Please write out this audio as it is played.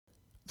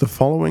The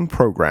following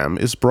program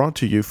is brought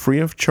to you free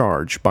of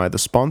charge by the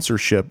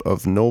sponsorship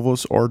of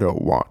Novus Ordo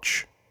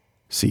Watch.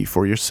 See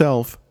for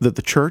yourself that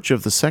the Church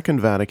of the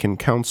Second Vatican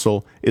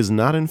Council is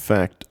not in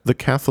fact the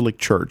Catholic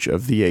Church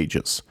of the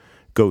ages.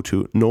 Go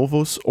to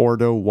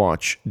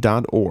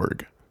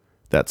novusordowatch.org.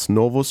 That's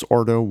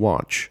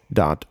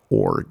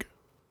novusordowatch.org.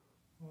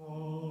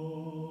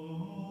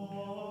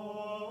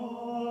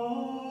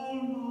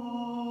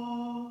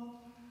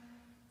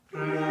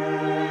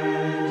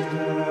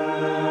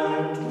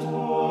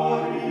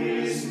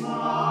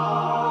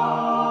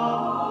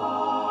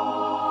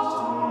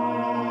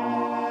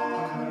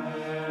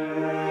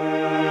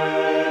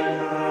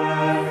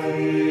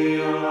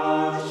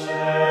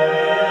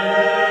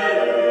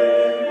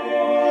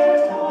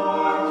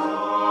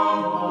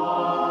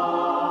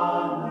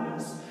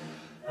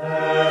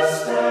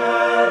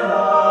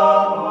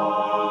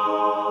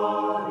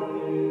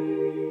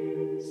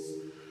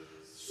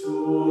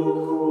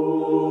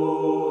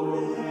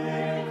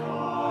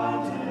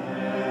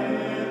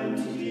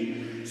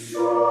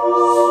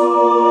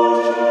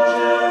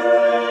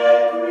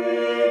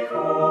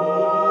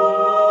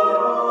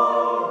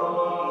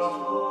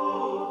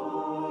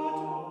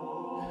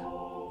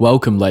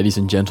 Welcome, ladies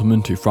and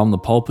gentlemen, to From the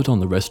Pulpit on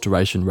the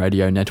Restoration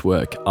Radio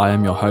Network. I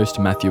am your host,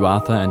 Matthew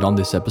Arthur, and on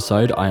this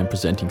episode I am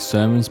presenting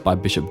sermons by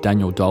Bishop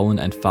Daniel Dolan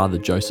and Father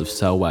Joseph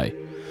Selway.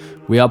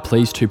 We are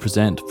pleased to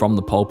present From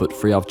the Pulpit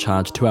free of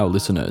charge to our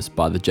listeners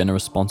by the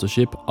generous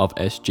sponsorship of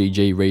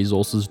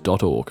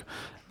sggresources.org.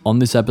 On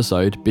this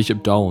episode,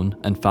 Bishop Dolan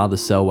and Father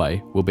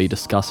Selway will be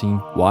discussing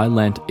why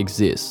Lent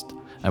exists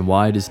and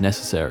why it is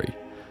necessary.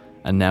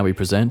 And now we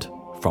present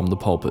From the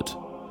Pulpit.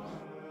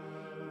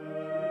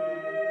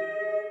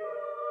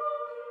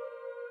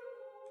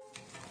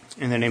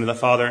 In the name of the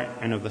Father,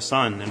 and of the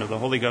Son, and of the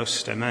Holy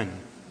Ghost, amen.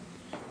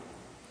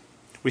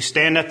 We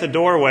stand at the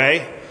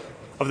doorway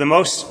of the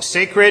most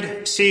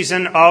sacred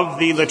season of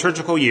the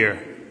liturgical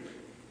year,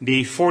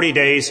 the 40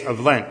 days of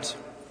Lent.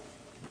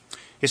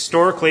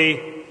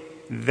 Historically,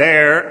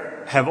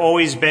 there have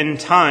always been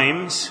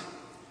times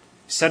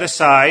set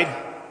aside,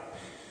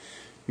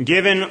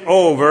 given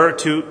over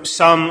to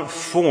some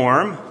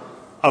form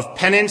of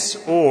penance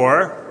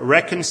or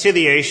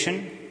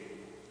reconciliation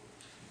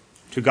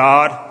to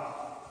God,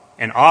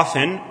 and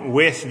often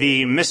with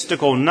the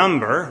mystical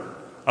number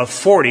of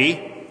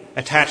 40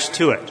 attached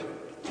to it.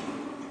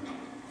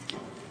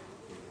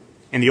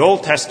 In the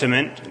Old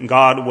Testament,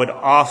 God would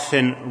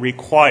often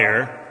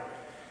require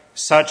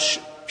such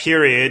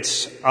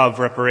periods of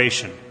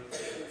reparation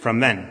from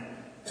men.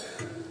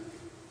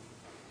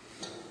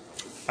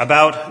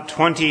 About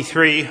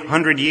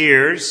 2,300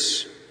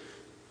 years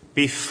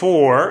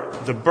before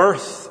the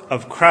birth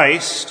of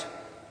Christ,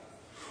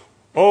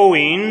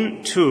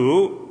 owing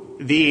to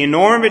the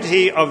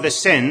enormity of the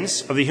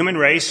sins of the human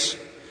race,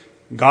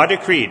 God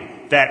decreed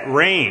that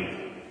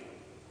rain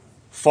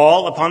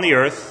fall upon the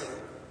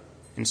earth,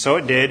 and so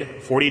it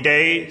did, 40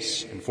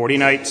 days and 40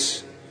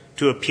 nights,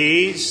 to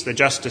appease the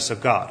justice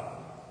of God.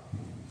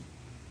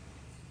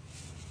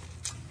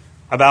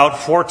 About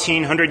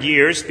 1,400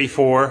 years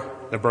before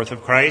the birth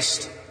of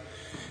Christ,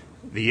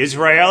 the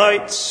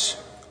Israelites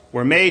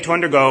were made to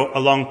undergo a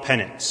long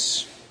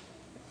penance.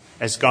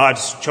 As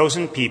God's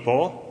chosen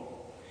people,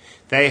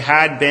 they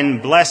had been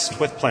blessed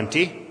with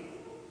plenty.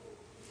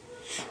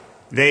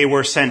 They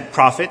were sent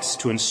prophets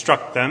to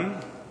instruct them,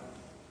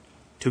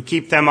 to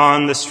keep them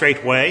on the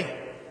straight way,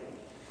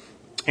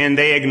 and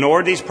they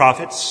ignored these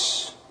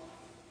prophets.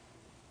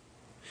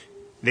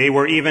 They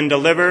were even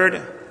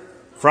delivered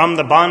from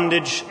the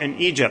bondage in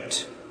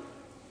Egypt.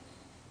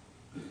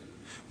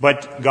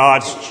 But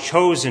God's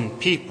chosen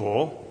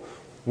people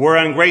were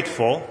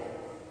ungrateful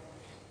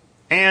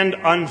and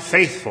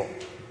unfaithful.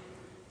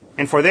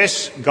 And for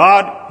this,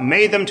 God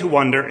made them to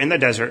wander in the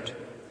desert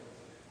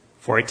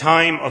for a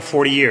time of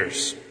 40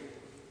 years.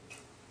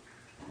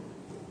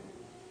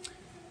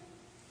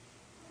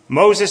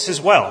 Moses as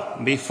well,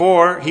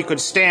 before he could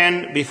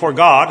stand before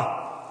God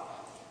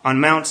on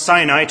Mount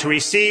Sinai to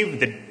receive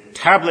the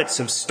tablets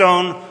of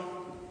stone,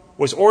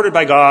 was ordered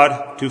by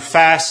God to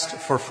fast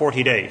for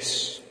 40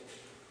 days.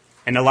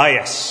 And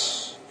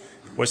Elias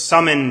was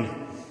summoned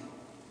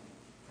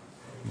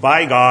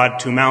by God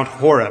to Mount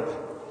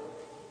Horeb,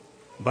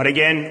 but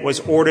again was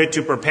ordered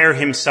to prepare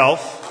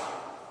himself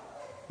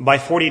by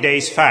 40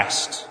 days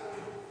fast.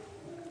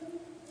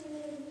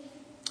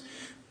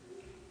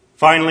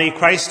 Finally,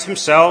 Christ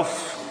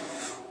himself,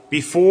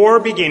 before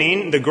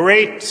beginning the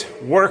great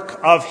work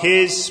of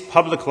his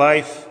public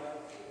life,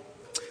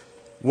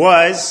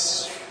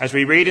 was, as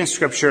we read in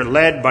Scripture,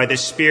 led by the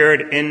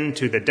Spirit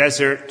into the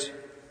desert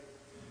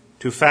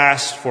to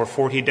fast for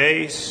 40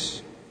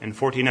 days and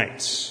 40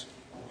 nights.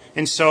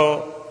 And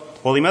so,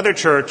 Holy Mother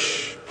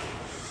Church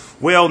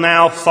will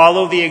now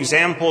follow the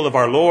example of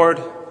our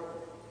Lord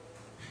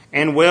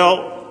and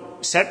will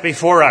set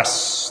before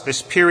us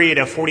this period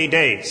of 40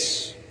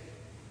 days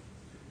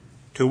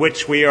to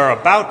which we are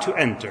about to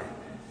enter,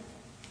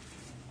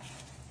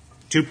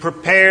 to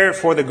prepare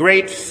for the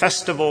great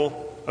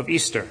festival of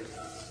Easter.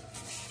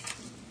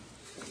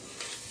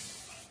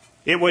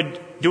 it would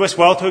do us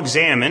well to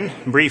examine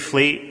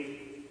briefly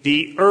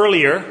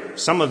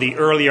some of the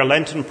earlier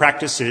Lenten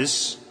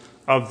practices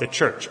of the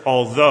church,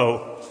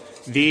 although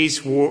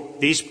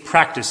these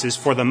practices,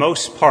 for the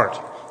most part,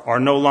 are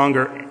no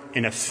longer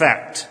in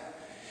effect.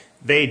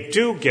 They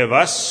do give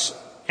us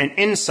an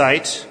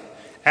insight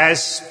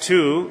as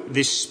to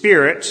the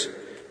spirit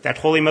that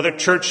Holy Mother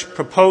Church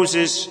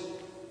proposes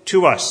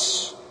to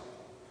us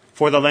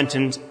for the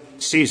Lenten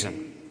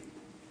season.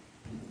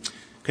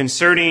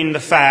 Concerning the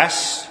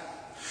fast,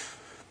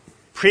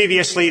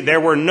 previously there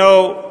were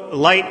no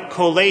light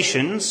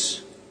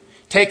collations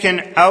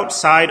taken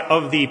outside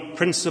of the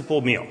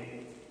principal meal.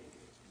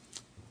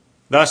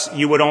 Thus,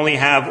 you would only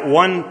have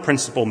one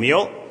principal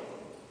meal,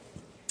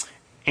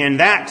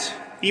 and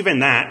even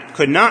that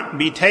could not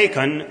be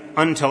taken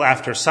until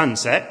after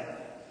sunset,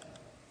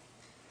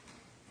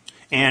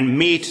 and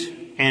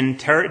meat and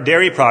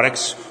dairy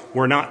products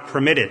were not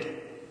permitted.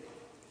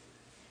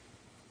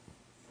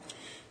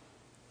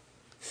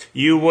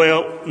 You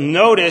will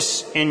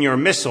notice in your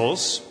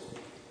missals,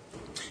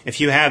 if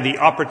you have the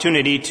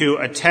opportunity to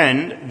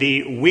attend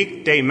the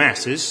weekday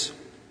masses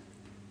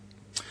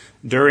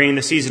during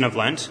the season of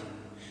Lent,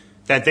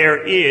 that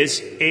there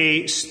is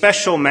a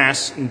special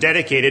mass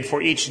dedicated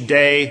for each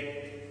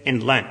day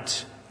in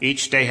Lent.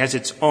 Each day has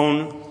its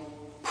own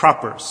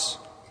propers.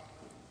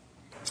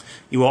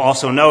 You will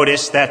also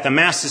notice that the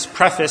mass is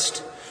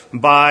prefaced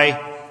by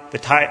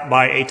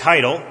a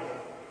title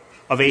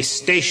of a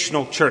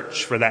stational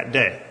church for that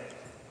day.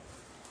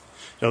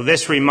 So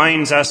this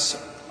reminds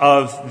us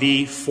of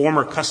the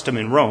former custom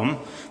in Rome,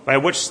 by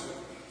which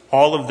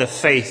all of the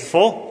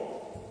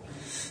faithful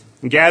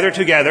gather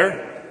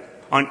together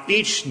on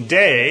each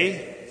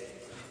day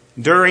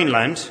during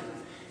Lent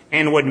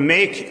and would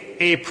make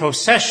a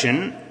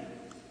procession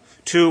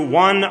to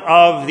one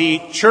of the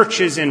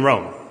churches in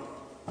Rome.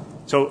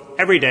 So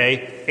every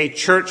day a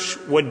church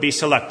would be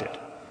selected,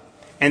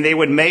 and they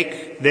would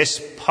make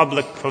this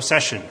public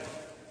procession.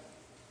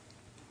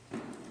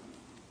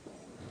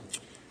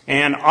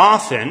 And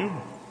often,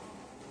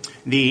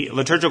 the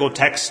liturgical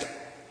text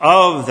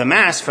of the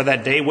Mass for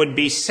that day would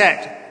be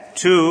set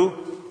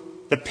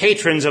to the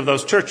patrons of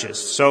those churches.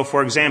 So,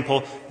 for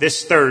example,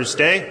 this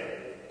Thursday,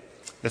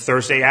 the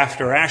Thursday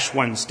after Ash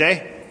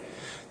Wednesday,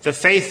 the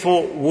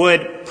faithful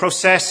would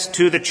process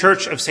to the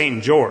Church of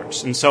St.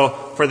 George. And so,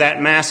 for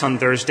that Mass on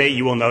Thursday,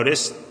 you will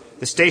notice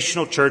the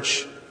stational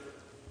church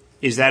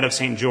is that of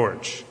St.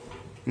 George.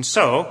 And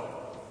so,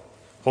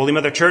 Holy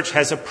Mother Church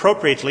has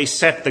appropriately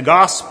set the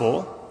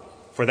gospel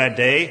for that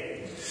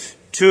day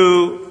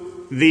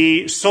to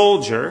the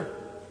soldier,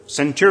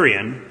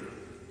 centurion,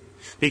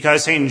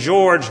 because St.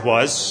 George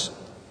was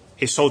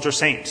a soldier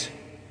saint.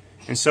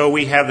 And so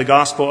we have the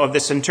gospel of the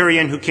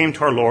centurion who came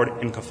to our Lord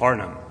in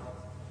Capharnaum.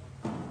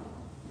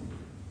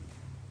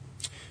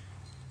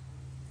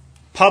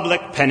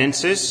 Public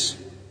penances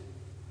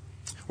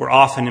were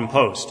often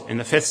imposed. In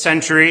the 5th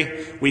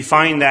century, we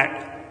find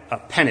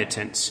that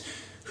penitents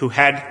who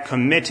had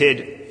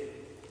committed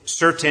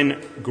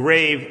certain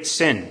grave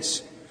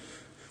sins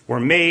were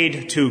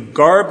made to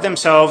garb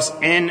themselves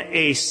in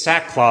a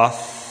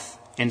sackcloth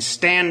and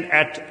stand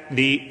at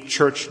the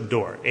church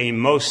door, a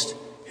most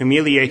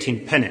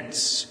humiliating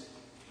penance,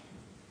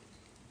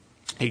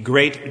 a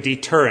great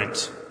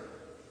deterrent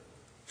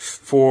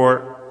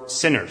for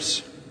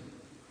sinners.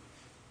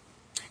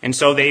 And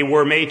so they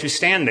were made to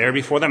stand there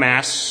before the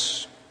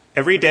Mass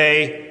every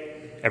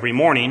day, every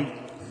morning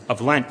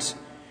of Lent.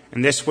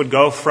 And this would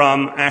go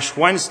from Ash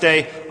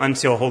Wednesday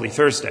until Holy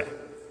Thursday.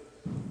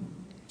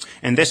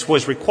 And this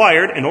was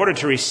required in order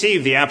to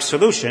receive the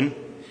absolution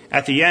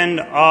at the end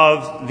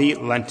of the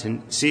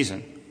Lenten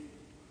season.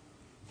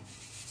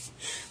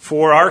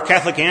 For our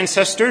Catholic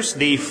ancestors,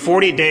 the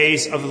 40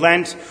 days of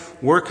Lent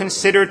were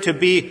considered to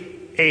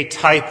be a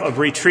type of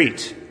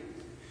retreat.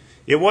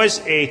 It was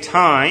a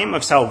time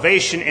of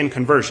salvation and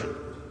conversion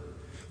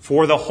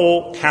for the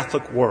whole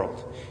Catholic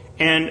world.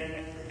 And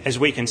as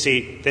we can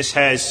see, this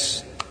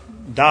has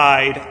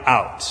died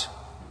out.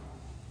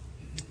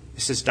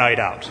 This has died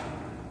out,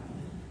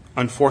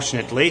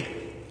 unfortunately,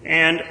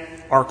 and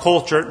our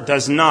culture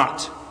does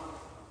not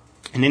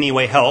in any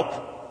way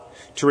help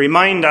to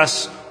remind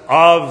us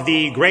of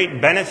the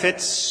great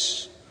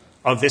benefits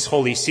of this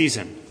holy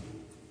season.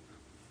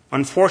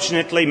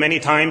 Unfortunately, many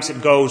times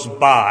it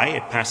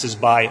passes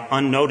by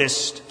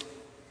unnoticed.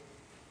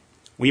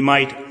 We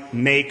might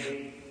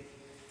make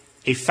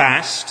a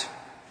fast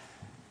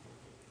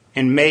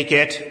and make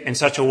it in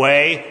such a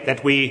way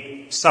that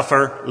we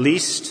suffer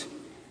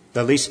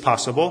the least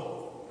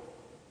possible.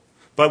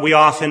 But we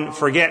often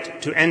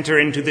forget to enter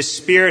into the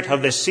spirit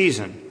of this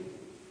season.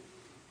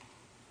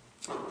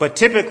 But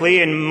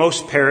typically in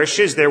most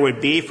parishes there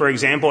would be, for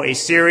example, a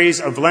series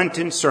of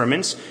Lenten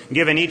sermons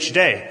given each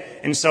day.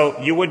 And so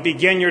you would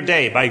begin your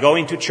day by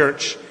going to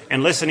church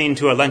and listening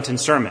to a Lenten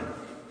sermon.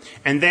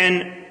 And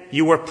then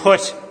you were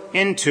put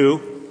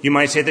into, you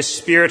might say, the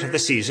spirit of the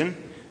season.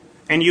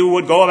 And you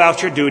would go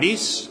about your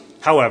duties,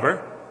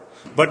 however,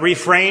 but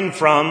refrain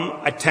from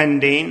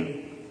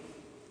attending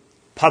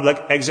public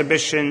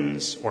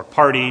exhibitions, or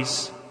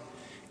parties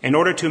in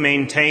order to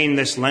maintain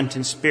this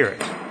Lenten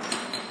spirit.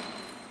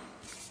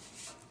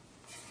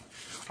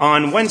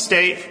 On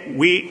Wednesday,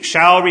 we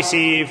shall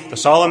receive the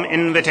solemn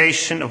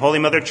invitation of Holy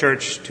Mother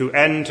Church to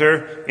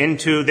enter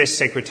into this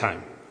sacred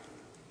time.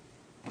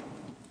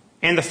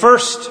 And the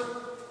first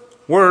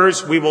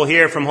words we will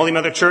hear from Holy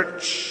Mother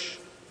Church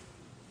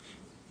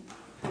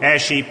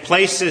as she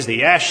places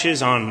the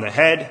ashes on the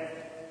head,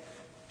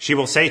 she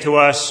will say to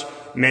us,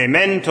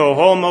 Memento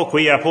homo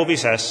quia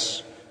pulvis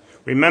es.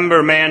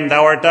 Remember, man,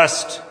 thou art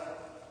dust,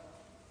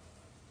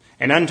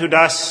 and unto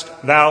dust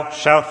thou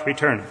shalt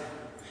return.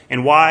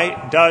 And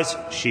why does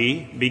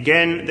she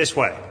begin this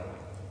way?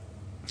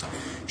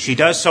 She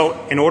does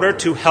so in order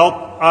to help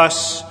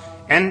us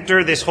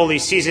enter this holy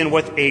season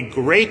with a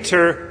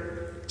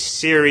greater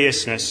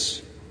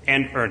seriousness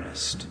and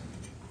earnest.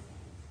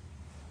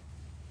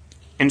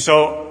 And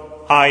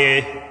so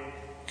I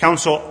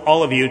counsel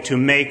all of you to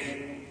make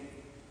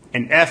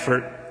an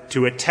effort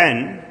to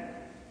attend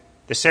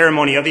the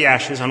ceremony of the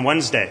ashes on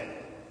Wednesday.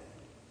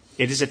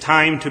 It is a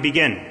time to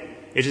begin.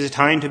 It is a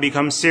time to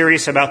become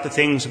serious about the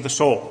things of the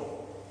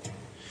soul.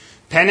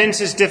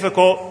 Penance is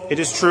difficult, it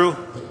is true.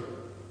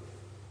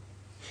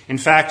 In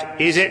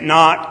fact, is it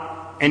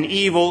not an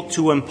evil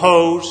to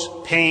impose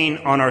pain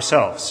on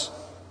ourselves?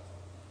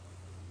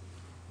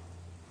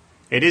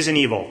 It is an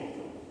evil.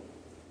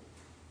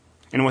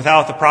 And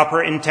without the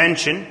proper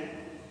intention,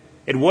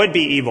 it would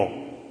be evil.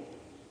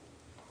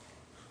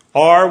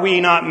 Are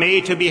we not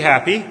made to be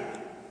happy?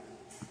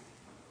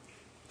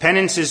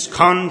 Penance is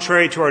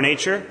contrary to our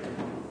nature.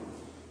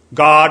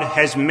 God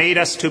has made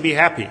us to be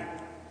happy.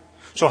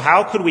 So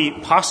how could we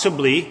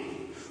possibly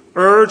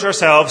urge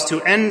ourselves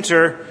to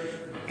enter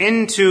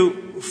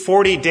into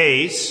 40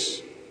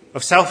 days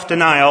of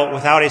self-denial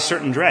without a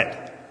certain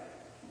dread?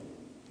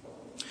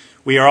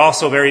 We are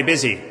also very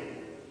busy.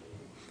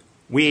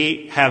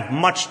 We have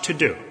much to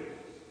do,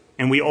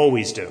 and we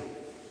always do.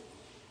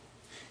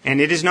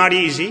 And it is not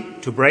easy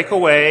to break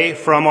away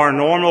from our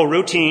normal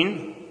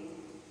routine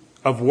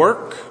of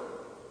work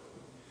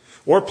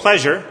or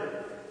pleasure,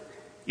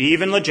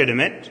 even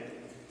legitimate,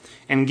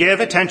 and give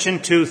attention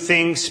to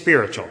things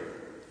spiritual.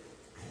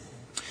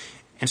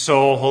 And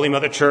so Holy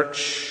Mother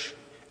Church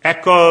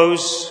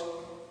echoes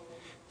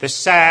the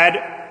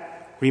sad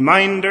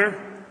reminder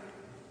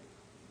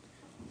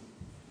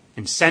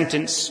and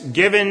sentence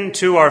given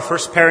to our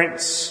first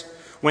parents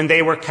when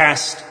they were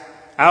cast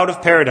out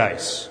of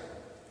paradise.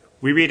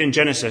 We read in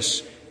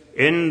Genesis,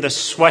 "In the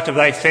sweat of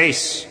thy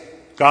face,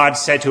 God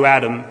said to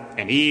Adam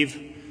and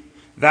Eve,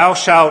 thou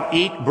shalt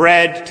eat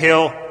bread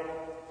till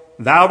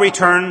thou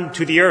return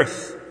to the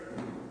earth,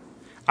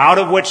 out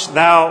of which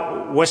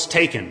thou wast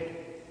taken.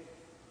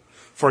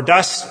 For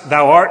dust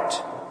thou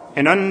art,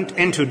 and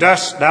into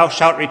dust thou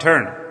shalt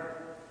return."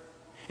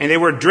 And they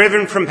were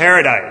driven from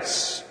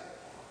paradise.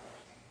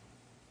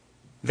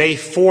 They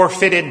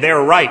forfeited their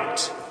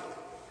right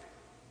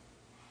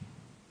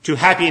to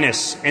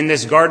happiness in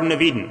this Garden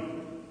of Eden.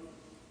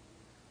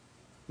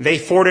 They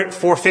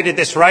forfeited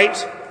this right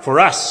for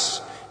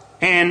us,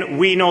 and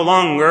we no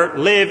longer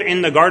live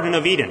in the Garden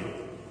of Eden.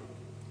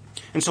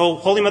 And so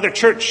Holy Mother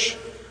Church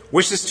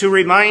wishes to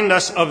remind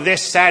us of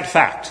this sad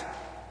fact.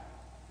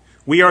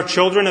 We are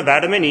children of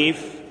Adam and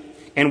Eve,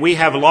 and we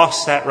have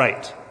lost that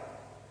right.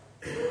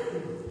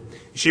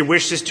 She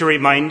wishes to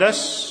remind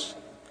us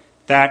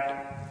that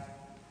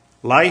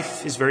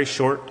life is very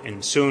short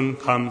and soon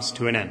comes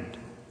to an end.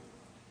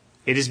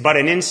 It is but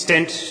an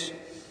instant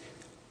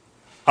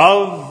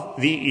of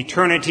the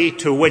eternity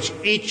to which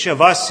each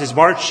of us is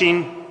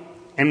marching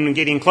and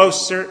getting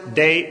closer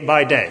day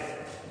by day.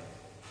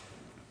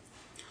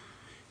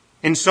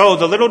 And so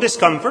the little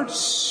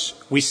discomforts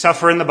we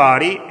suffer in the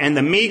body and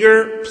the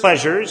meager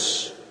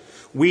pleasures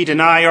we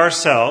deny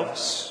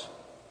ourselves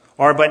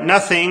are but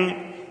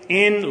nothing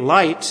in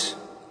light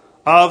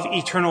of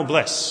eternal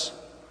bliss,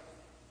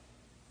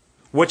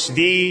 which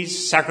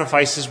these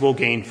sacrifices will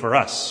gain for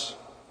us.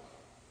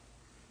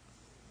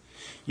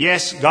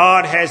 Yes,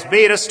 God has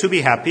made us to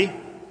be happy.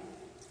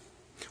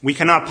 We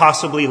cannot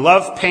possibly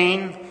love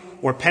pain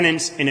or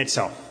penance in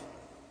itself.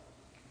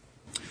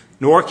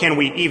 Nor can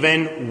we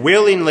even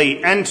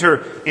willingly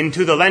enter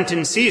into the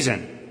Lenten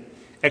season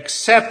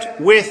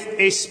except with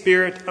a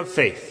spirit of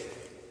faith.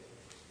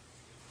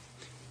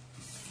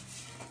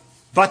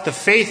 But the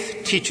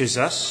faith teaches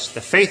us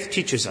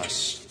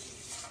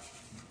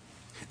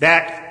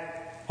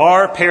that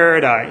our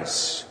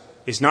paradise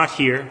is not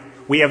here.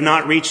 We have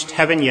not reached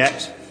heaven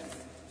yet.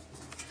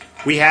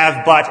 We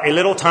have but a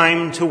little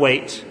time to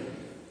wait,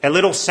 a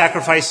little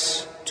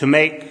sacrifice to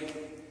make,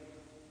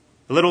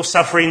 a little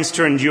sufferings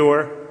to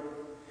endure,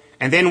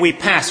 and then we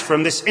pass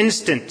from this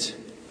instant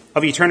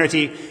of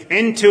eternity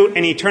into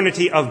an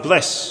eternity of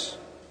bliss.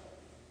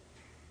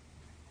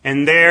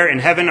 And there in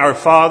heaven our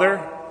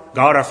Father,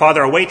 God our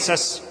Father, awaits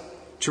us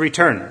to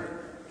return.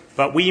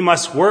 But we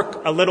must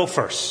work a little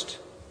first,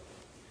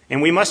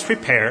 and we must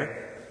repair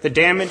the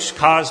damage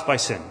caused by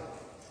sin.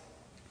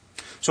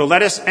 So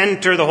let us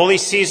enter the holy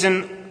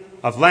season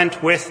of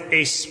Lent with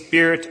a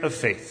spirit of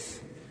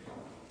faith.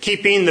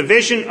 keeping the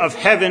vision of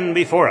heaven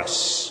before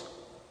us.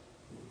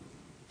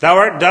 Thou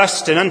art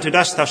dust, and unto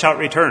dust thou shalt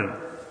return.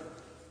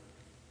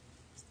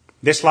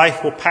 This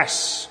life will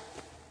pass.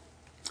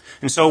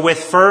 And so with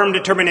firm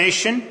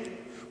determination,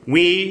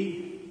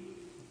 we,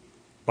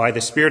 by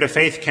the Spirit of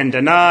faith, can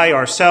deny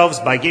ourselves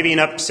by giving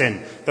up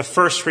sin. The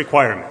first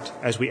requirement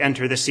as we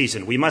enter the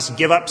season. We must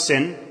give up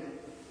sin,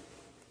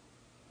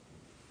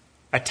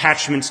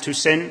 attachments to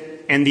sin,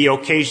 and the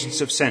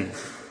occasions of sin.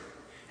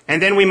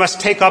 And then we must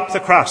take up the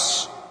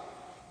cross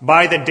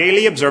by the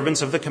daily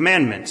observance of the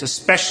commandments,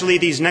 especially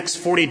these next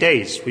 40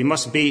 days. We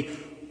must be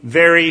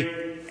very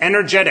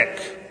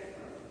energetic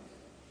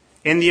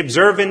in the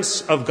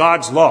observance of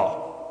God's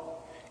law.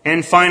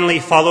 And finally,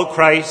 follow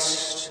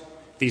Christ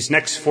these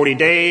next 40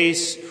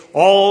 days,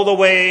 all the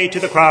way to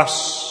the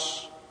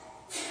cross,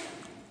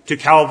 to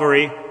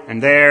Calvary,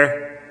 and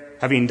there,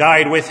 having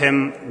died with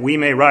him, we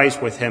may rise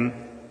with him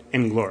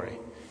in glory.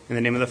 In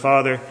the name of the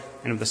Father,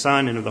 and of the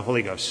Son, and of the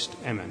Holy Ghost.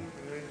 Amen.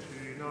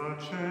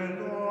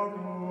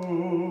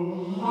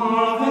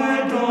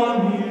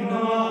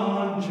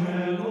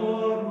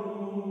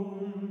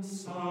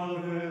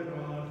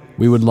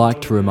 We would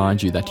like to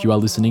remind you that you are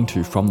listening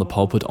to From the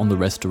Pulpit on the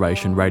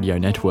Restoration Radio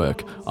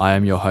Network. I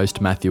am your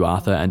host, Matthew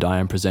Arthur, and I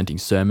am presenting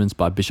sermons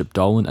by Bishop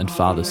Dolan and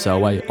Father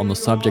Selway on the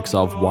subjects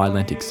of why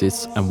Lent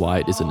exists and why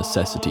it is a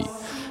necessity.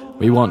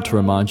 We want to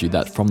remind you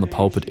that From the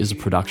Pulpit is a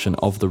production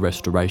of the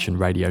Restoration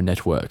Radio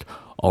Network.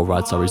 All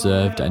rights are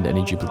reserved and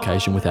any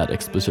duplication without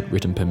explicit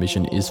written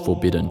permission is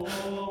forbidden.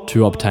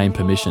 To obtain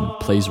permission,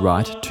 please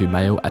write to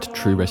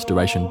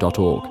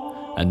mail@truerestoration.org.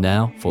 And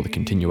now for the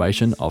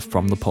continuation of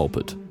From the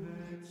Pulpit.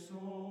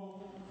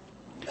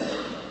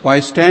 Why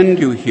stand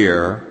you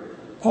here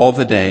all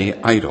the day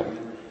idle?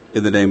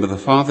 In the name of the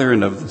Father,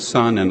 and of the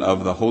Son, and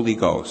of the Holy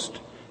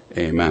Ghost.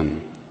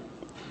 Amen.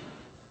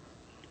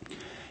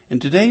 In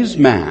today's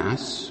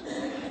Mass,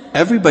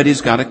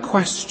 everybody's got a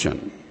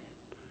question.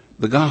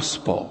 The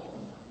Gospel.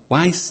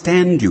 Why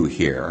stand you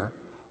here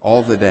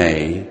all the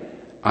day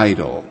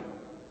idle?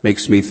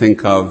 Makes me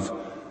think of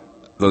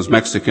those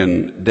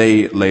Mexican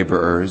day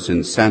laborers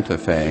in Santa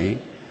Fe,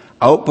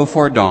 out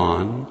before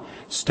dawn,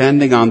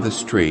 standing on the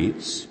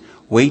streets,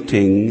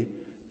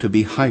 waiting to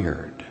be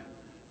hired.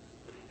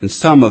 And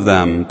some of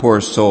them,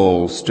 poor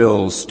souls,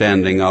 still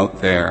standing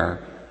out there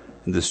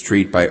in the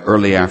street by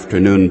early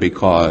afternoon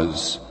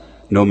because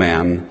no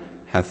man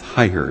hath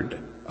hired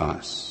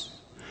us.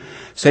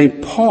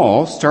 St.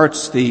 Paul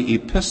starts the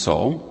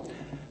epistle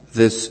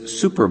this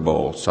Super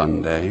Bowl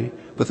Sunday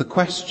with a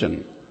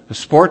question, a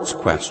sports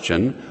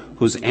question,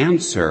 whose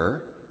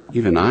answer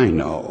even I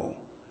know.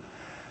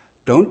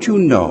 Don't you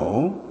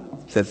know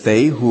that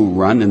they who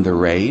run in the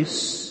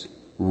race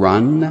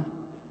run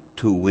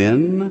to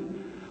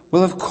win?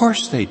 Well, of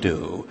course they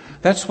do.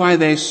 That's why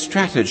they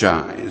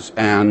strategize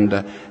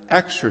and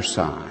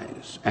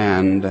exercise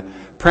and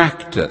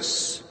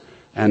practice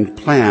and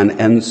plan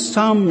and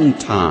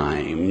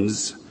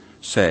sometimes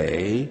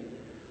say,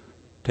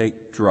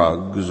 take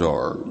drugs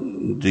or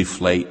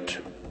deflate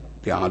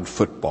the odd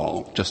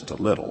football just a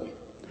little.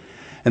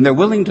 And they're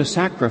willing to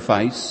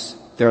sacrifice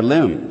their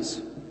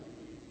limbs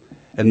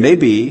and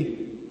maybe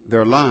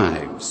their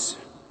lives,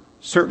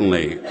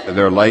 certainly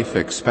their life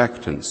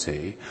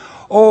expectancy.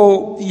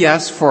 Oh,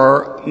 yes,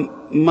 for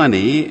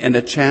money and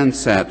a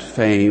chance at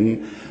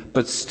fame,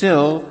 but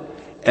still,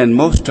 and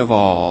most of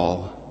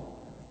all,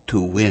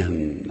 to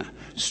win.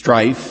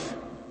 Strife,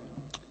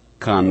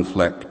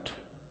 conflict,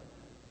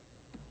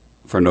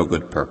 for no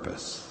good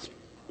purpose.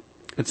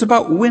 It's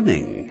about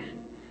winning,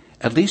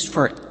 at least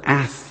for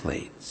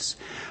athletes.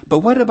 But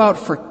what about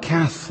for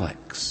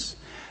Catholics?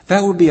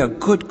 That would be a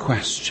good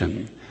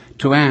question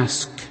to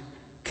ask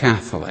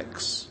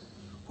Catholics.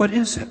 What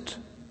is it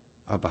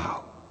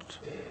about?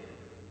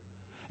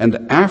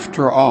 And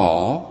after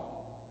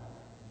all,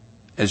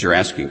 as you're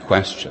asking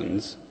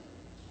questions,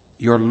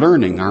 you're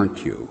learning,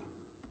 aren't you?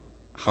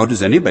 How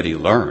does anybody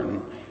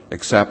learn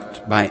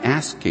except by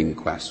asking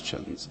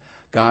questions?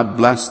 God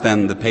bless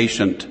then the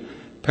patient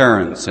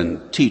parents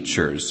and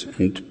teachers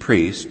and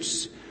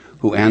priests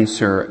who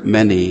answer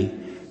many,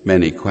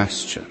 many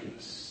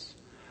questions.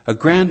 A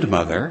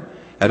grandmother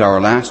at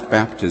our last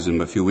baptism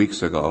a few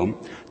weeks ago,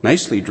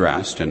 nicely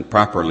dressed and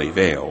properly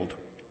veiled,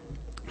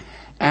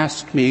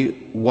 asked me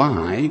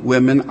why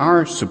women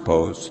are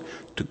supposed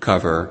to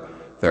cover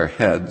their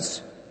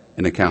heads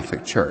in a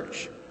Catholic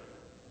church.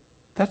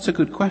 That's a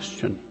good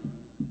question.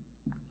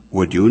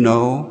 Would you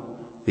know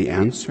the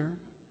answer?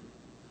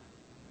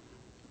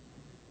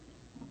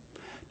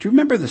 Do you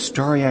remember the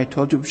story I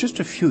told you? It was just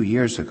a few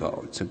years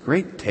ago. It's a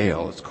great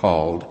tale. It's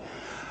called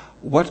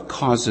What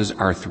Causes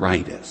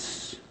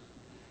Arthritis?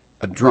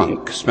 A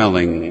drunk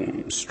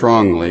smelling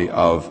strongly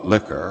of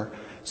liquor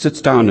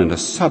sits down in a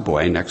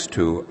subway next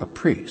to a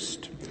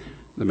priest.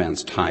 The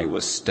man's tie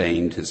was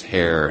stained, his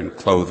hair and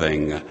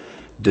clothing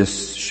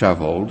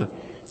disheveled,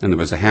 and there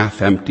was a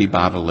half-empty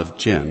bottle of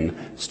gin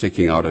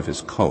sticking out of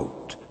his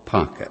coat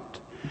pocket.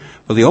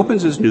 Well, he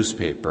opens his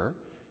newspaper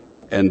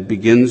and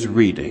begins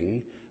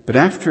reading, but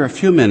after a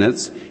few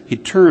minutes, he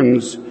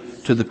turns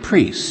to the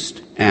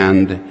priest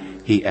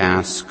and he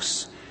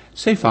asks,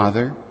 "Say,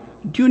 Father,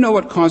 do you know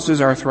what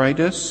causes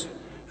arthritis?"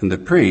 And the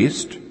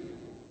priest,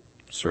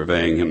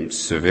 surveying him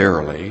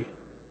severely,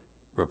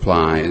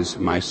 replies,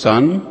 "My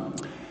son,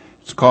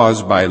 it's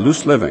caused by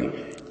loose living,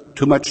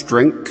 too much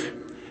drink,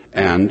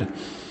 and,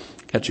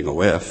 catching a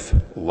whiff,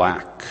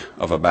 lack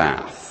of a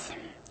bath."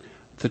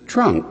 The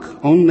drunk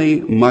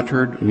only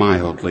muttered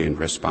mildly in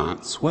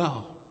response,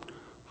 "Well,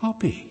 I'll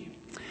be."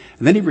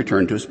 And then he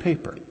returned to his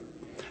paper.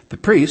 The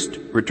priest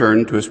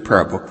returned to his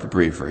prayer book, the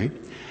breviary,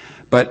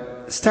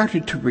 but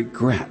started to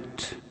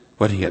regret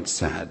what he had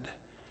said.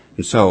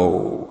 And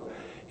so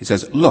he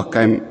says, "Look,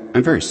 I'm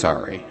very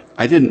sorry.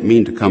 I didn't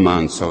mean to come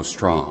on so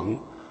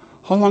strong.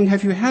 How long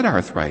have you had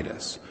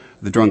arthritis?"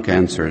 The drunk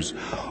answers,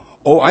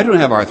 "Oh, I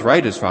don't have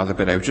arthritis, Father,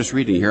 but I was just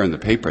reading here in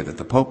the paper that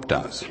the Pope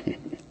does."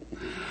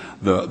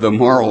 The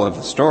moral of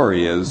the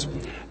story is,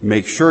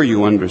 make sure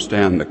you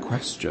understand the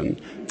question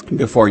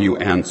before you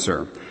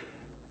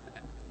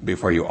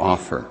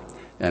offer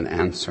an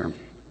answer.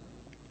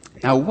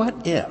 Now,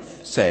 what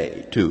if,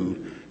 say,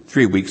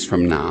 2-3 weeks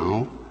from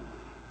now,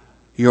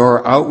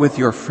 you're out with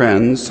your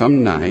friends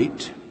some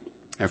night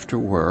after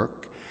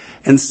work,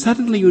 and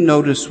suddenly you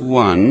notice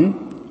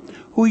one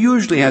who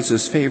usually has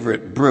his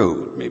favorite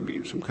brew,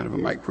 maybe some kind of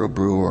a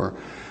microbrew or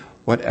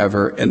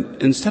whatever,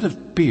 and instead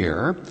of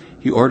beer,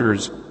 he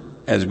orders,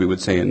 as we would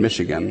say in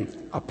Michigan,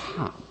 a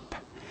pop.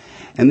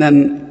 And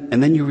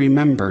then you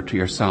remember to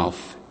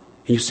yourself,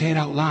 and you say it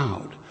out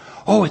loud,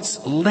 "Oh, it's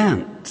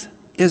Lent,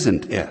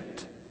 isn't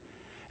it?"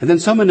 And then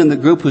someone in the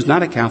group who's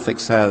not a Catholic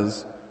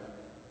says,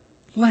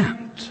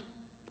 "Lent,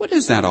 what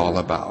is that all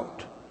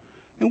about?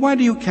 And why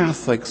do you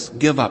Catholics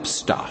give up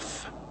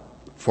stuff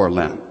for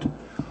Lent?"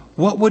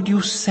 What would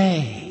you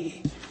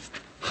say?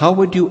 How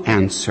would you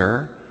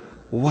answer?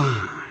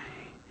 Why?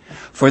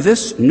 For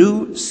this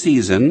new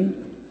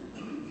season,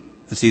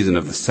 the season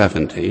of the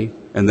 70,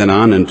 and then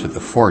on into the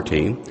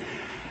 40,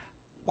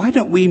 why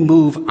don't we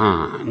move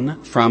on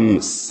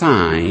from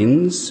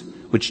signs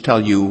which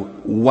tell you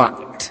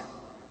what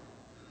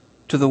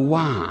to the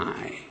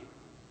why?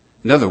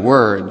 In other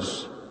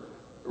words,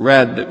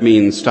 red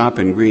means stop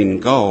and green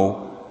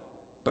go,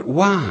 but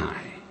why?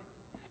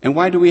 And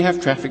why do we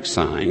have traffic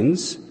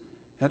signs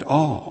at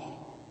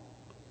all?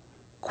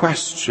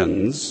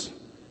 Questions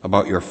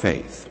about your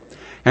faith.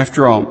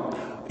 After all,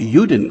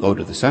 you didn't go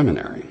to the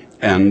seminary,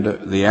 and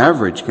the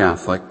average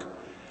Catholic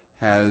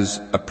has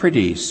a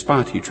pretty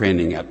spotty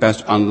training at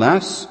best,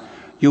 unless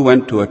you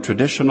went to a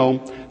traditional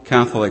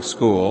Catholic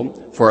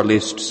school for at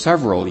least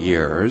several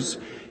years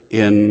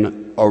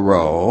in a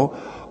row.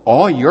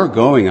 All you're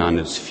going on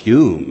is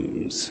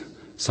fumes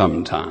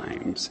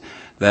sometimes.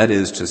 That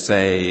is to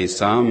say,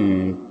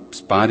 some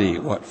spotty,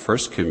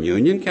 First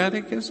Communion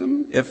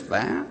catechism, if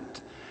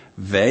that,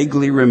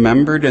 vaguely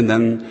remembered, and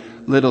then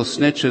little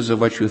snitches of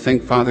what you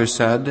think Father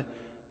said,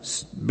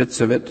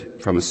 bits of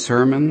it from a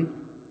sermon.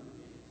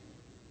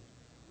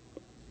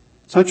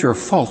 It's not your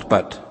fault,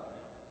 but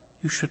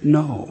you should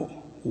know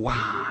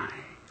why,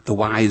 the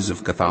whys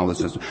of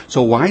Catholicism.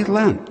 So why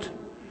Lent?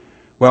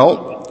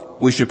 Well,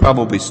 we should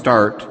probably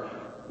start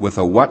with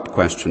a what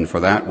question. For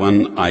that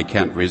one, I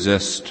can't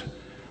resist.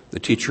 The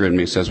teacher in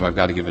me says, well, I've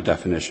got to give a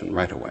definition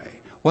right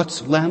away.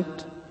 What's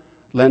Lent?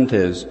 Lent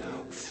is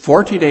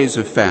 40 days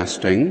of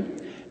fasting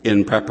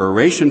in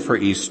preparation for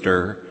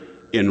Easter,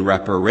 in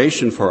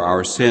reparation for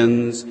our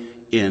sins,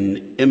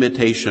 in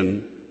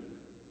imitation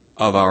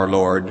of our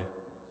Lord.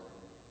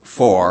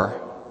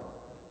 4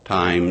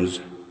 times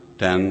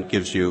 10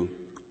 gives you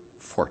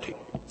 40.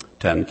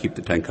 10, keep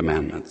the 10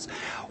 commandments.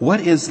 What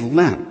is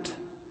Lent?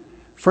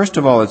 First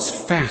of all, it's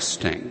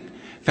fasting.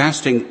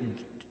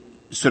 Fasting,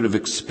 sort of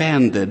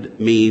expanded,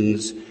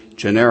 means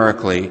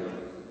generically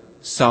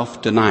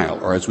self-denial,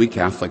 or as we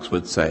Catholics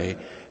would say,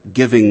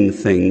 giving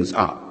things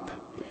up.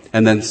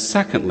 And then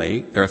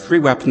secondly, there are 3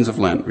 weapons of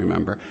Lent,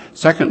 remember.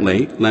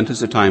 Secondly, Lent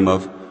is a time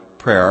of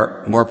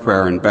prayer, more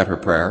prayer and better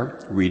prayer,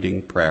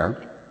 reading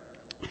prayer.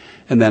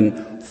 And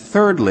then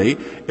thirdly,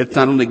 it's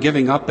not only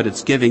giving up, but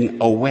it's giving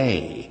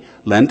away.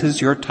 Lent is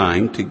your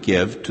time to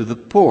give to the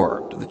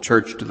poor, to the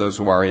church, to those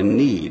who are in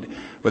need,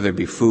 whether it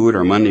be food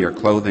or money or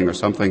clothing or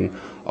something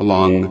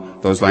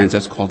along those lines.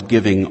 That's called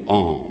giving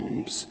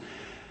alms.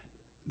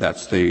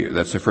 That's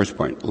the first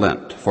point,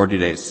 Lent, 40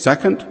 days.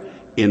 Second,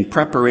 in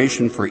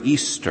preparation for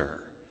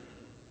Easter,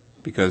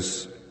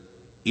 because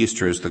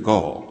Easter is the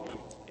goal.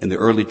 In the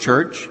early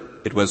church,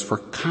 it was for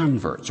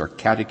converts or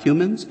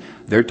catechumens,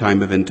 their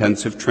time of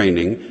intensive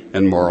training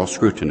and moral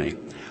scrutiny.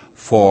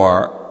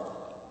 For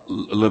a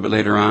little bit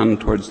later on,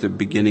 towards the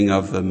beginning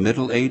of the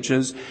Middle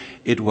Ages,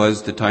 it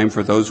was the time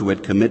for those who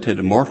had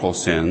committed mortal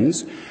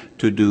sins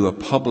to do a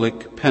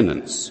public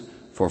penance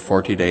for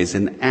 40 days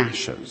in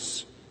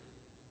ashes.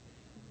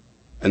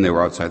 And they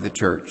were outside the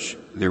church.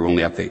 They were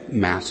only at the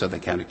Mass of the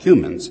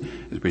catechumens,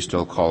 as we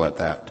still call it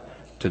that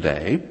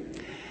today.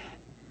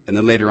 And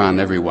then later on,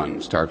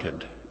 everyone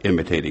started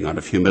imitating out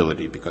of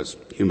humility, because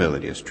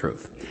humility is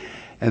truth.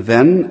 And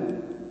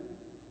then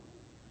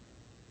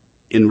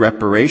in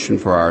reparation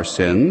for our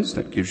sins.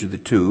 That gives you the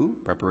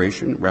two: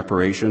 preparation,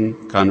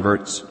 reparation,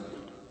 converts,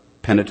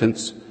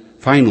 penitence.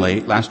 Finally,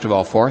 last of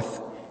all,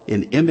 fourth,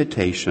 in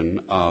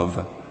imitation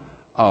of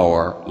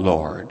our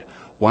Lord.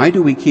 Why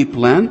do we keep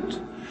Lent?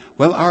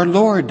 Well, our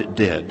Lord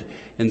did.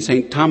 And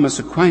St. Thomas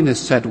Aquinas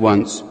said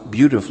once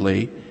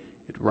beautifully,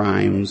 it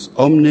rhymes,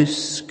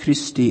 omnis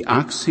Christi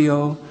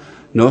actio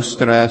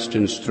nostra est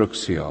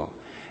instructio.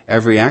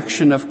 Every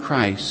action of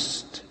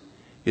Christ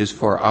is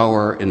for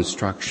our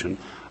instruction.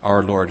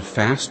 Our Lord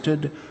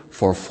fasted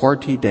for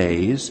 40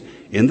 days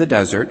in the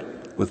desert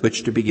with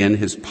which to begin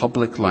his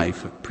public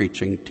life of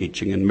preaching,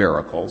 teaching, and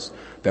miracles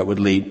that would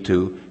lead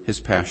to his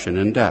passion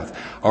and death.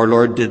 Our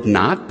Lord did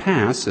not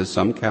pass, as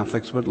some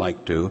Catholics would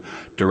like to,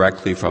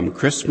 directly from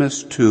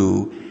Christmas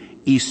to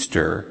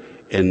Easter,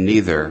 and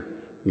neither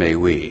may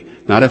we.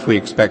 Not if we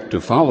expect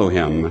to follow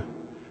him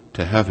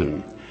to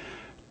heaven.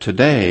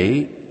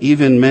 Today,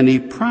 even many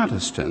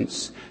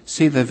Protestants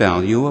see the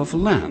value of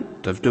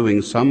Lent, of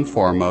doing some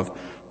form of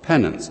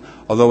penance.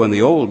 Although in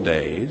the old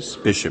days,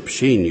 Bishop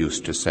Sheen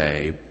used to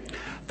say,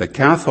 the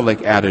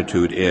Catholic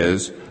attitude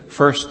is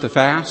first the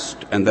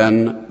fast and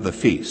then the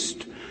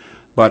feast.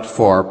 But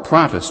for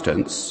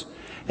Protestants,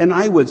 and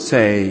I would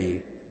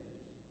say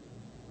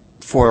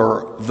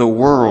for the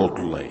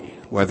worldly,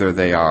 whether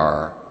they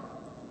are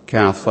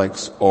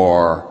Catholics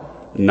or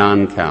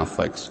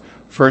non-Catholics,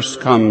 first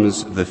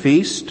comes the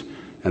feast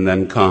and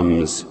then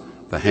comes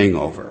the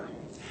hangover.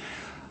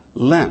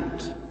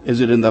 Lent, is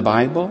it in the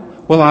Bible?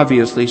 Well,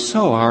 obviously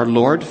so. Our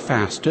Lord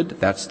fasted,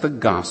 that's the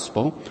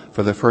gospel,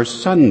 for the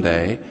first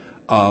Sunday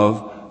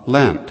of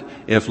Lent.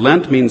 If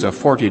Lent means a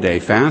 40-day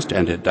fast,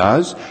 and it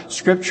does,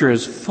 Scripture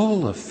is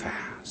full of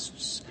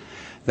fasts.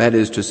 That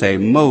is to say,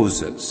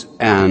 Moses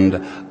and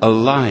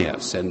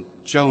Elias and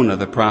Jonah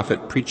the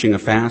prophet preaching a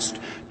fast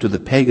to the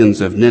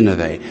pagans of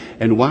Nineveh.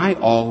 And why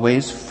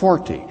always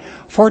 40?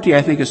 40,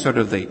 I think, is sort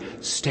of the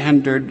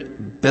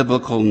standard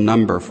biblical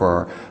number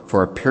for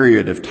a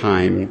period of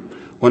time.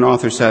 One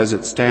author says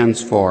it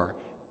stands for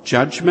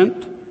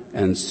judgment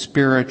and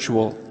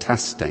spiritual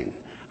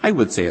testing. I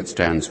would say it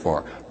stands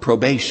for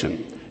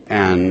probation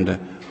and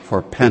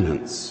for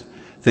penance.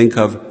 Think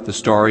of the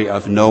story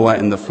of Noah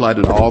and the flood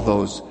and all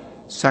those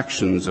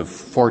sections of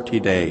 40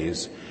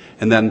 days.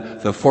 And then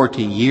the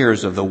 40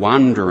 years of the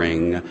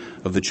wandering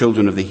of the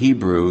children of the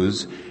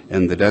Hebrews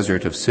in the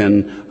desert of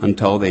sin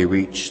until they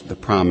reach the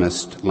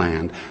promised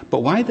land.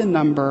 But why the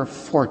number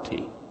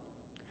 40?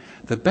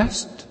 The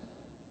best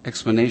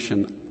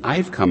explanation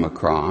I've come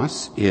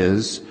across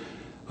is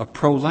a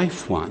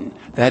pro-life one.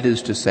 That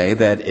is to say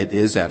that it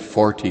is at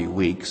 40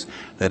 weeks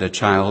that a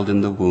child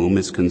in the womb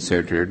is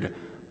considered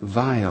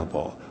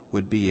viable,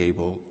 would be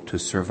able to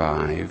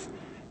survive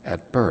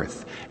at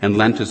birth. And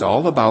Lent is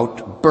all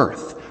about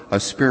birth, a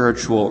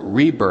spiritual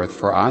rebirth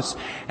for us,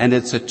 and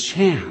it's a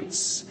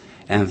chance,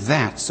 and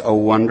that's a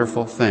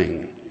wonderful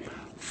thing.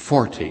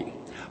 40.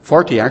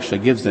 40 actually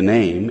gives the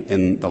name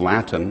in the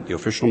Latin, the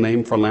official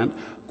name for Lent,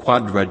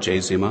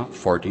 Quadragesima,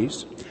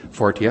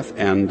 40th,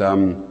 and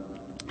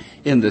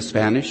in the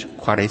Spanish,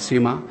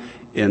 Quaresima,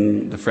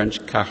 in the French,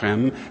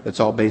 Carême. It's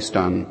all based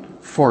on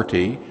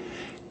 40.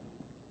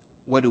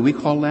 What do we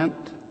call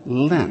Lent?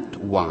 Lent.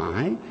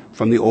 Why?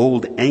 From the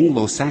old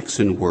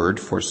Anglo-Saxon word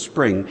for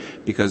spring,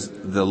 because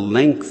the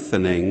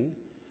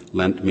lengthening,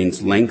 Lent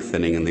means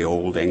lengthening in the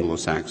old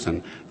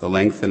Anglo-Saxon, the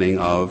lengthening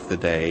of the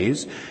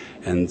days.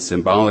 And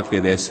symbolically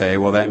they say,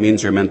 well, that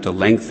means you're meant to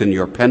lengthen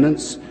your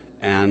penance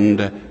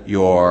and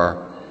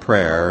your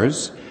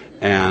prayers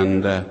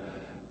and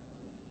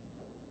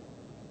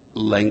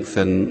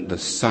lengthen the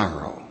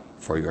sorrow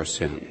for your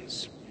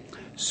sins.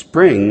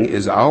 Spring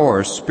is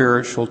our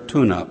spiritual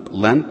tune-up.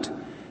 Lent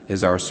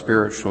is our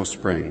spiritual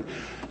spring.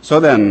 So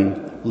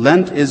then,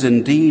 Lent is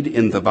indeed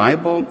in the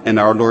Bible, and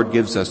our Lord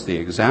gives us the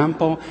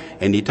example,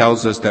 and he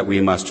tells us that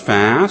we must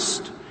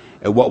fast.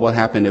 And what will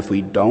happen if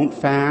we don't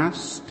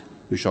fast?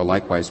 We shall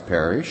likewise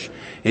perish.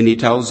 And he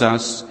tells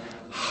us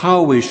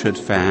how we should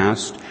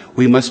fast.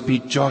 We must be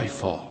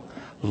joyful.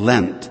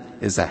 Lent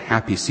is a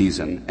happy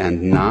season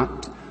and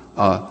not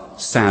a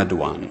sad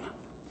one.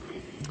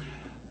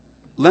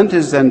 Lent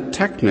is then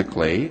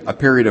technically a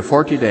period of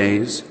 40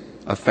 days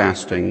of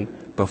fasting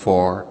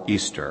before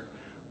Easter.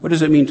 What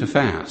does it mean to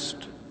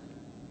fast?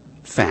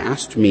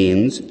 Fast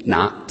means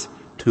not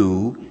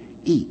to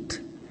eat.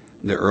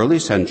 In the early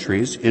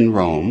centuries in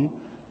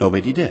Rome,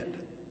 nobody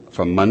did.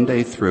 From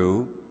Monday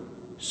through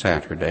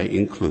Saturday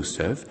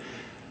inclusive,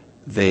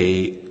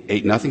 they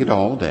ate nothing at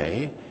all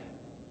day,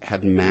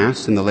 had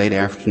Mass in the late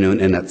afternoon,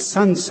 and at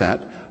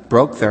sunset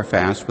broke their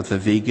fast with a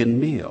vegan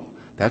meal.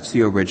 That's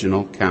the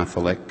original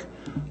Catholic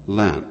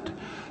Lent.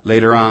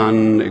 Later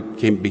on,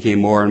 it became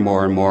more and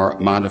more and more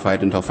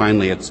modified until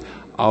finally it's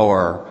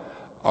our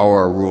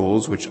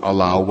rules, which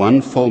allow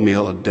one full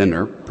meal at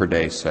dinner per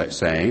day,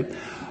 say,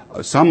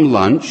 some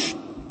lunch,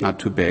 not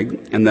too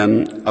big, and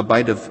then a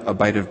bite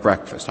of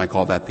breakfast. I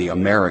call that the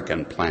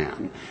American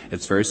plan.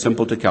 It's very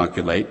simple to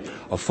calculate.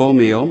 A full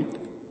meal,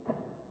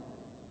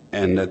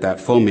 and at that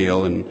full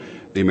meal in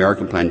the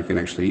American plan, you can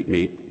actually eat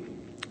meat.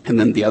 And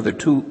then the other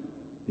 2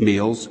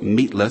 meals,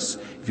 meatless.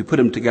 If you put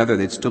them together,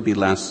 they'd still be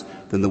less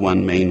than the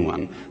one main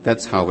one.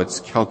 That's how it's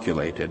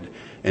calculated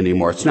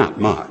anymore. It's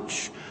not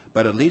much,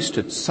 but at least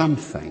it's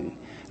something.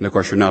 And of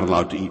course, you're not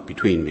allowed to eat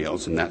between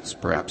meals, and that's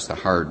perhaps the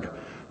hard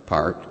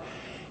part.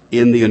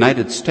 In the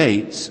United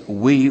States,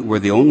 we were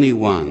the only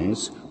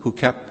ones who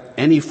kept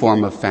any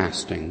form of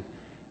fasting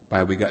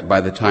by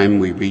the time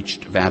we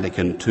reached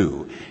Vatican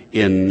II.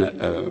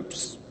 In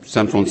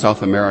Central and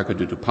South America,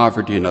 due to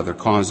poverty and other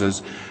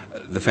causes,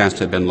 the fast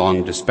had been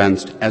long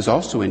dispensed, as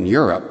also in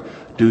Europe,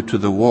 due to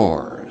the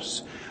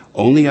wars.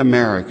 Only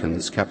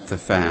Americans kept the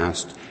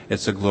fast.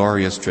 It's a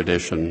glorious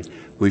tradition.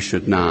 We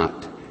should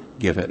not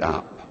give it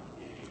up.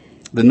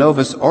 The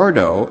Novus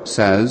Ordo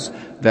says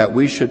that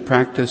we should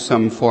practice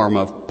some form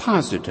of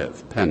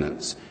positive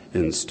penance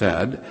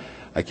instead.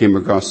 I came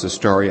across the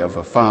story of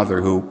a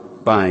father who,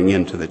 buying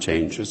into the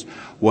changes,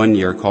 one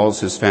year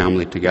calls his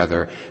family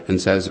together and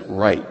says,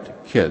 right,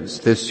 kids,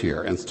 this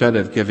year, instead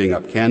of giving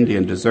up candy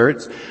and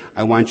desserts,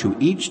 I want you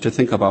each to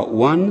think about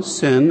one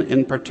sin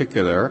in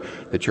particular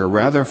that you're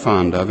rather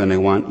fond of, and I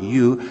want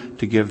you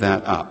to give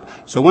that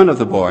up. So one of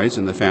the boys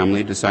in the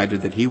family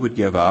decided that he would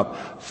give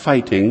up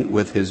fighting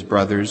with his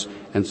brothers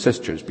and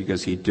sisters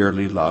because he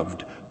dearly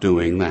loved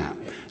doing that.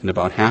 And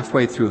about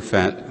halfway through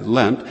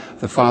Lent,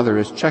 the father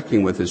is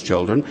checking with his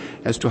children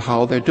as to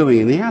how they're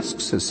doing. And he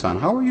asks his son,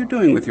 how are you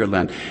doing with your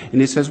Lent?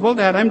 And he says, well,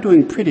 Dad, I'm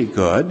doing pretty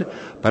good,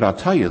 but I'll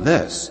tell you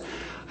this,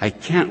 I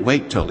can't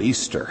wait till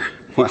Easter.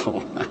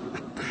 Well,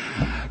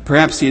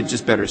 perhaps he'd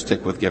just better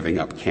stick with giving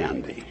up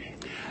candy.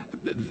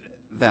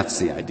 That's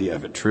the idea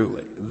of it,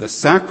 truly. The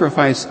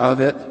sacrifice of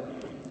it,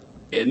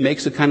 it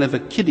makes a kind of a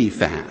kiddie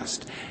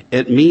fast.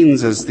 It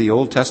means, as the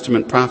Old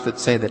Testament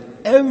prophets say, that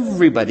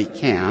everybody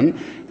can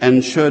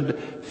and should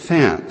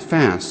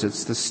fast.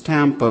 It's the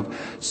stamp of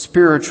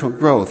spiritual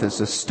growth.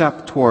 It's a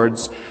step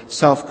towards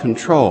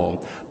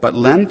self-control. But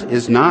Lent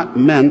is not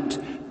meant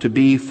to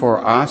be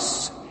for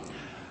us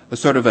a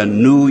sort of a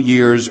New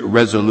Year's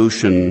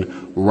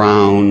resolution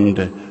round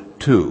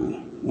 2.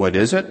 What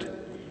is it?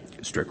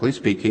 Strictly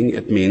speaking,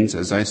 it means,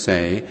 as I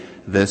say,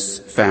 this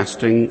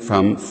fasting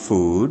from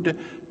food,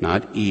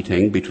 not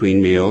eating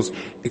between meals,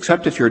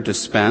 except if you're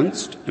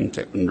dispensed,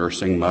 and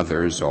nursing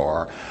mothers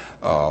or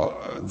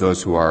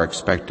those who are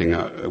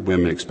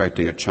women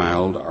expecting a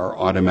child are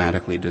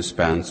automatically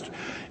dispensed.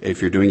 If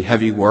you're doing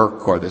heavy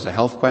work or there's a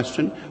health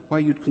question, why,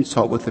 you'd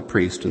consult with the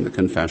priest in the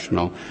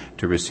confessional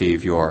to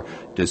receive your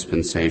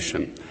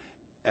dispensation.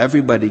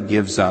 Everybody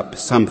gives up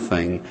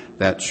something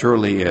that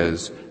surely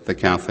is the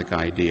Catholic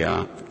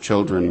idea.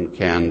 Children,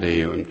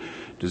 candy, and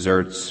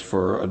desserts.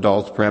 For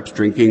adults, perhaps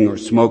drinking or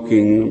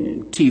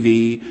smoking,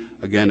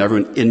 TV. Again,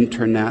 everyone,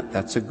 internet,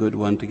 that's a good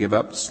one to give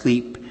up.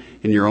 Sleep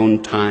in your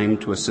own time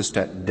to assist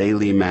at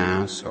daily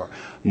Mass or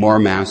more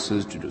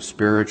Masses, to do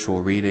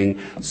spiritual reading,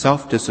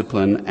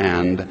 self-discipline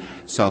and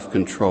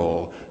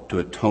self-control to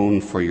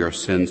atone for your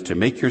sins, to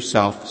make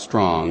yourself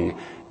strong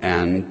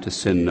and to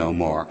sin no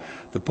more.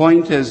 The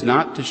point is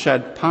not to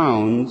shed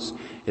pounds,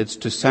 it's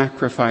to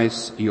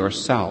sacrifice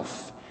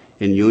yourself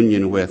in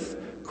union with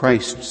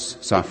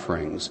Christ's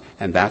sufferings,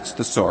 and that's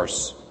the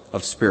source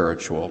of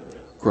spiritual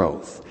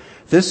growth.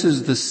 This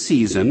is the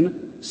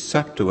season,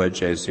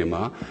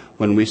 Septuagesima,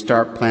 when we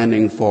start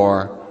planning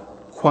for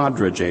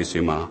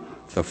Quadragesima,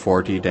 the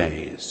 40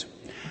 days.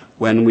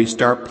 When we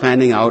start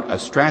planning out a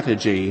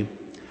strategy,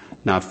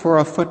 not for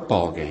a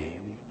football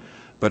game,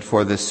 but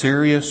for the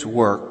serious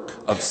work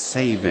of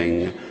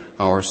saving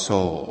our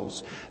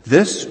souls.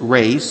 This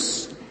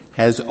race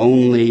has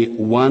only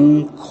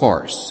one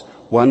course,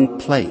 one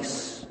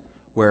place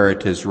where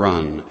it is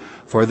run.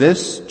 For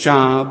this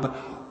job,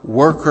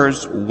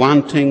 workers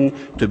wanting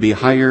to be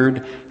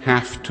hired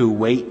have to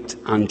wait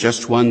on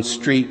just one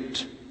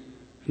street,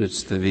 and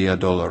it's the Via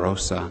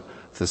Dolorosa,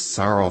 the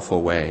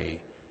sorrowful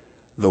way,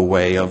 the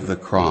way of the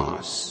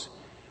cross.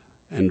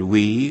 And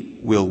we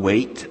will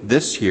wait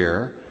this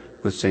year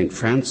with St.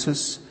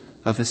 Francis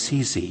of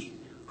Assisi,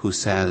 who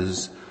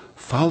says,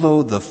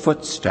 follow the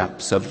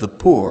footsteps of the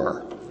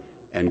poor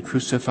and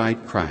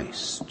crucified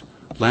Christ.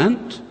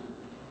 Lent?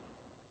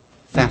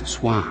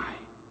 That's why.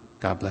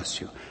 God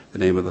bless you. In the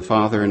name of the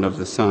Father, and of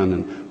the Son,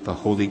 and the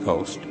Holy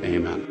Ghost.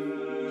 Amen.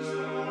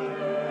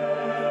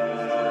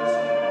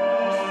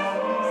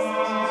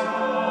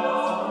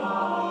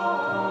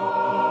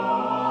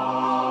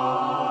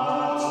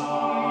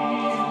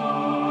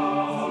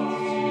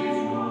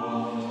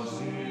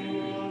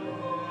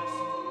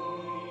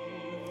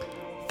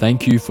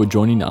 Thank you for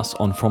joining us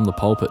on From the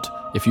Pulpit.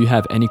 If you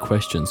have any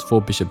questions for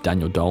Bishop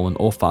Daniel Dolan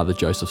or Father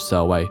Joseph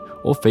Selway,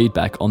 or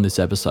feedback on this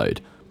episode,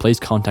 please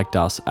contact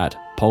us at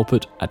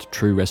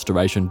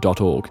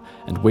pulpit@truerestoration.org,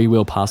 and we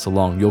will pass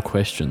along your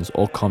questions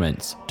or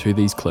comments to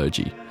these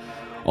clergy.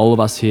 All of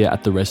us here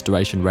at the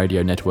Restoration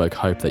Radio Network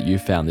hope that you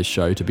found this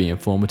show to be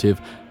informative,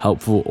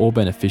 helpful, or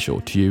beneficial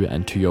to you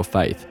and to your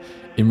faith.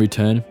 In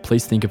return,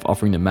 please think of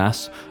offering the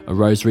Mass, a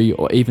rosary,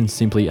 or even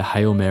simply a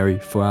Hail Mary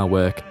for our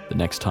work the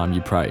next time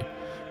you pray.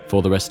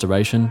 For the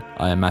Restoration,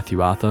 I am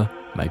Matthew Arthur.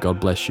 May God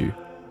bless you.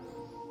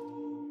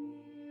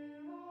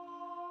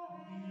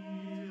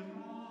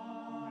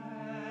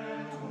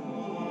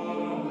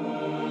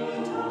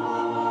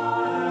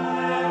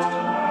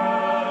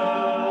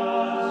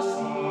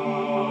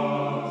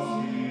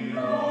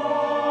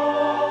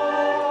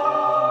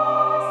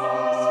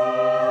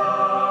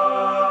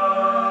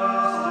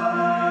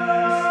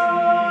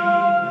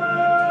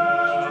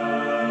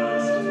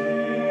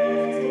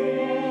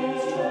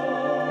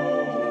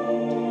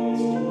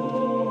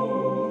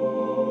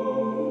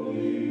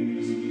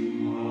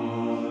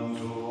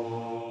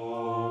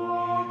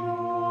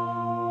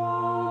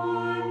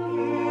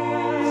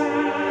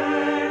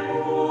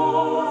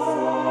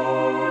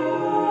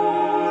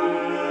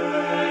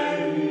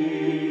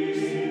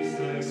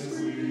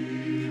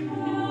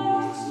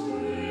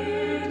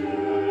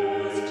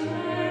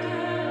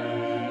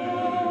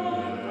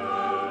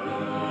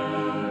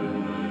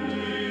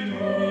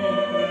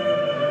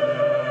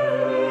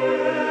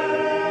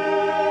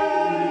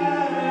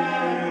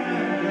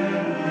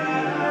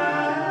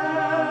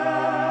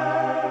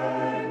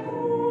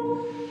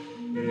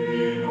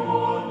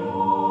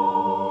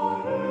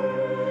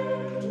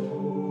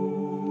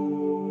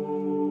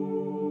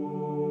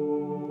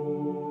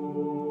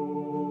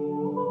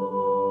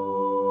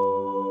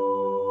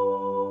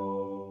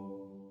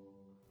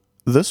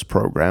 This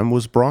program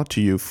was brought to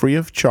you free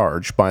of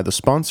charge by the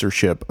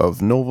sponsorship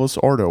of Novus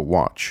Ordo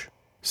Watch.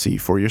 See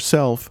for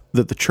yourself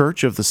that the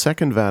Church of the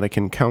Second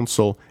Vatican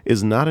Council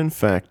is not in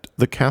fact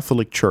the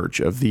Catholic Church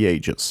of the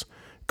ages.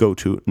 Go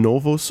to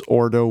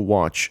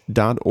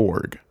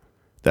novusordowatch.org.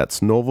 That's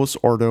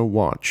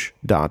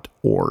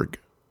novusordowatch.org.